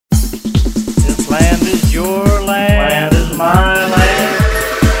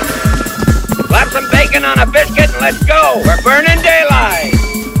Let's go. We're burning daylight.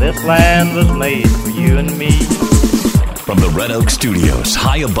 This land was made for you and me. From the Red Oak Studios,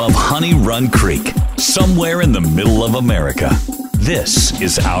 high above Honey Run Creek, somewhere in the middle of America, this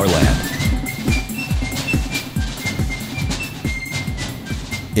is our land.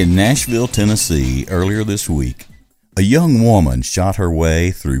 In Nashville, Tennessee, earlier this week, a young woman shot her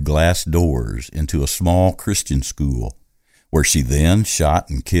way through glass doors into a small Christian school, where she then shot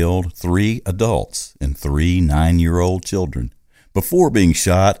and killed 3 adults and 3 9-year-old children, before being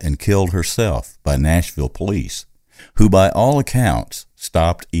shot and killed herself by Nashville police, who by all accounts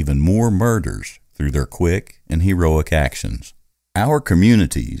stopped even more murders through their quick and heroic actions. Our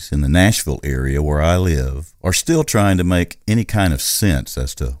communities in the Nashville area where I live are still trying to make any kind of sense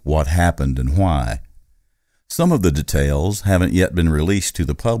as to what happened and why. Some of the details haven't yet been released to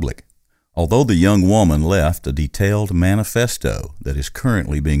the public, although the young woman left a detailed manifesto that is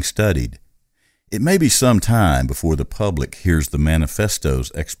currently being studied. It may be some time before the public hears the manifesto's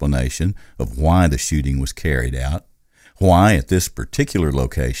explanation of why the shooting was carried out, why at this particular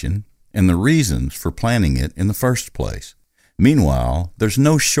location, and the reasons for planning it in the first place. Meanwhile, there's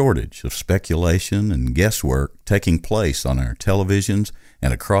no shortage of speculation and guesswork taking place on our televisions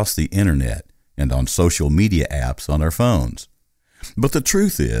and across the internet and on social media apps on our phones. But the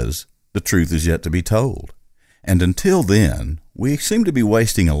truth is yet to be told. And until then, we seem to be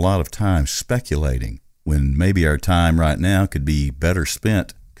wasting a lot of time speculating when maybe our time right now could be better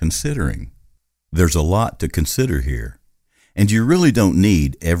spent considering. There's a lot to consider here. And you really don't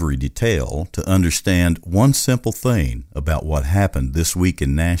need every detail to understand one simple thing about what happened this week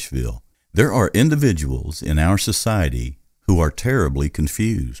in Nashville. There are individuals in our society who are terribly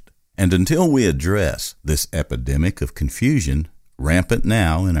confused. And until we address this epidemic of confusion, rampant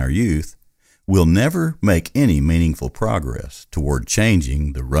now in our youth, we'll never make any meaningful progress toward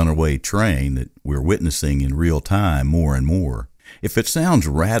changing the runaway train that we're witnessing in real time more and more. If it sounds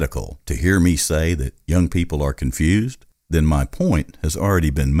radical to hear me say that young people are confused, then my point has already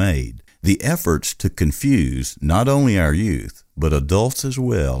been made. The efforts to confuse not only our youth, but adults as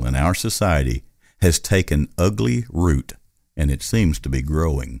well in our society has taken ugly root, and it seems to be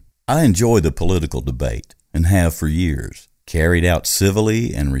growing. I enjoy the political debate, and have for years. Carried out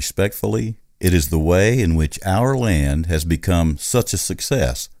civilly and respectfully, it is the way in which our land has become such a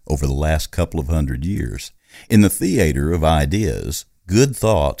success over the last couple of 100 years. In the theater of ideas, good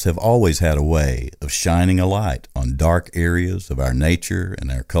thoughts have always had a way of shining a light on dark areas of our nature and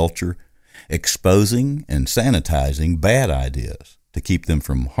our culture, exposing and sanitizing bad ideas to keep them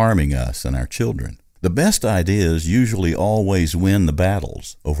from harming us and our children. The best ideas usually always win the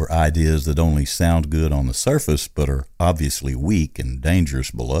battles over ideas that only sound good on the surface but are obviously weak and dangerous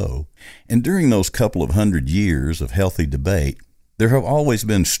below. And during those couple of 100 years of healthy debate, there have always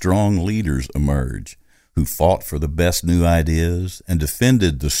been strong leaders emerge who fought for the best new ideas and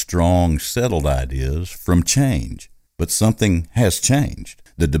defended the strong, settled ideas from change. But something has changed.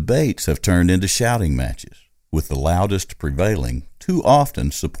 The debates have turned into shouting matches, with the loudest prevailing, too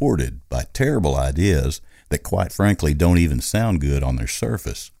often supported by terrible ideas that quite frankly don't even sound good on their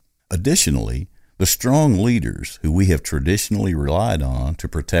surface. Additionally, the strong leaders who we have traditionally relied on to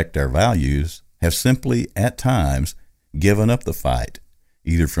protect our values have simply, at times, given up the fight,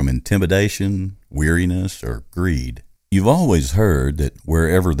 either from intimidation, weariness, or greed. You've always heard that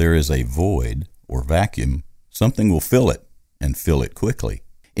wherever there is a void or vacuum, something will fill it, and fill it quickly.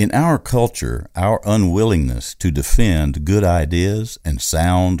 In our culture, our unwillingness to defend good ideas and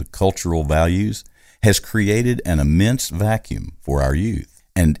sound cultural values has created an immense vacuum for our youth,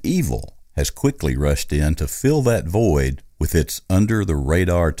 and evil has quickly rushed in to fill that void with its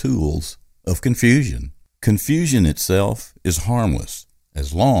under-the-radar tools of confusion. Confusion itself is harmless,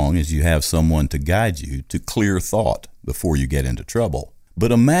 as long as you have someone to guide you to clear thought before you get into trouble.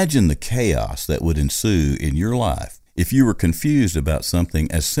 But imagine the chaos that would ensue in your life if you were confused about something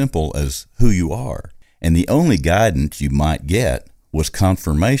as simple as who you are, and the only guidance you might get was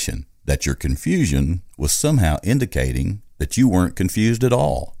confirmation that your confusion was somehow indicating that you weren't confused at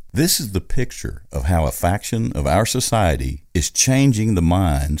all. This is the picture of how a faction of our society is changing the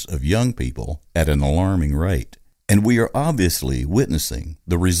minds of young people at an alarming rate. And we are obviously witnessing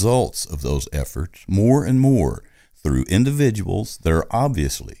the results of those efforts more and more through individuals that are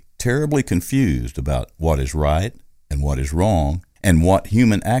obviously terribly confused about what is right and what is wrong and what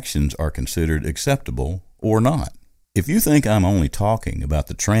human actions are considered acceptable or not. If you think I'm only talking about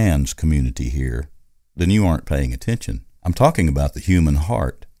the trans community here, then you aren't paying attention. I'm talking about the human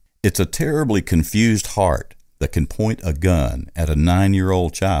heart. It's a terribly confused heart that can point a gun at a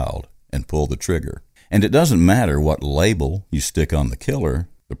 9-year-old child and pull the trigger. And it doesn't matter what label you stick on the killer,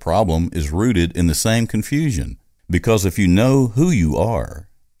 the problem is rooted in the same confusion. Because if you know who you are,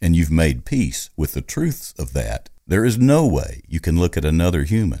 and you've made peace with the truths of that, there is no way you can look at another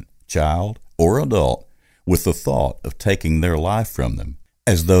human, child or adult, with the thought of taking their life from them,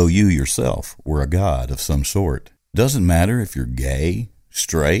 as though you yourself were a god of some sort. Doesn't matter if you're gay,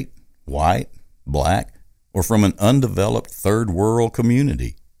 straight, white, black, or from an undeveloped third world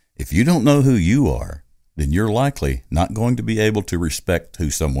community. If you don't know who you are, then you're likely not going to be able to respect who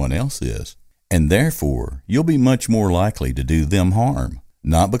someone else is, and therefore you'll be much more likely to do them harm,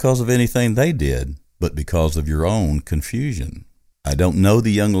 not because of anything they did, but because of your own confusion. I don't know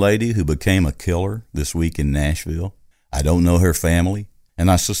the young lady who became a killer this week in Nashville. I don't know her family,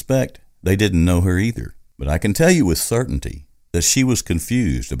 and I suspect they didn't know her either. But I can tell you with certainty that she was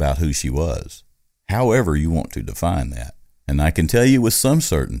confused about who she was, however you want to define that. And I can tell you with some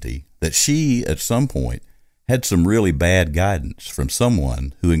certainty that she, at some point, had some really bad guidance from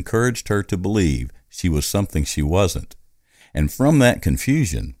someone who encouraged her to believe she was something she wasn't. And from that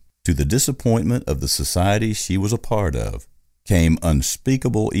confusion to the disappointment of the society she was a part of came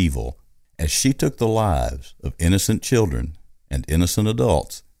unspeakable evil as she took the lives of innocent children and innocent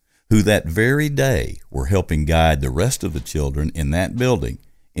adults who that very day were helping guide the rest of the children in that building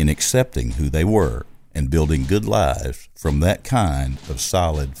in accepting who they were and building good lives from that kind of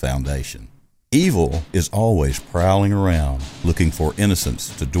solid foundation. Evil is always prowling around looking for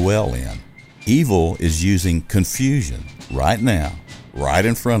innocence to dwell in. Evil is using confusion right now, right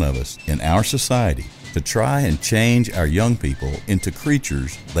in front of us in our society, to try and change our young people into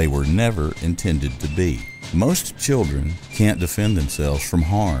creatures they were never intended to be. Most children can't defend themselves from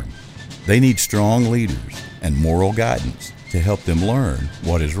harm. They need strong leaders and moral guidance to help them learn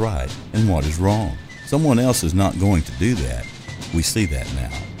what is right and what is wrong. Someone else is not going to do that. We see that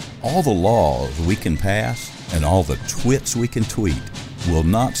now. All the laws we can pass and all the twits we can tweet will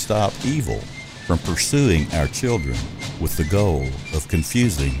not stop evil from pursuing our children with the goal of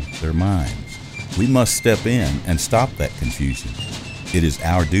confusing their minds. We must step in and stop that confusion. It is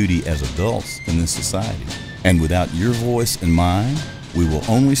our duty as adults in this society. And without your voice and mine, we will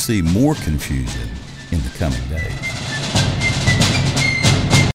only see more confusion in the coming days.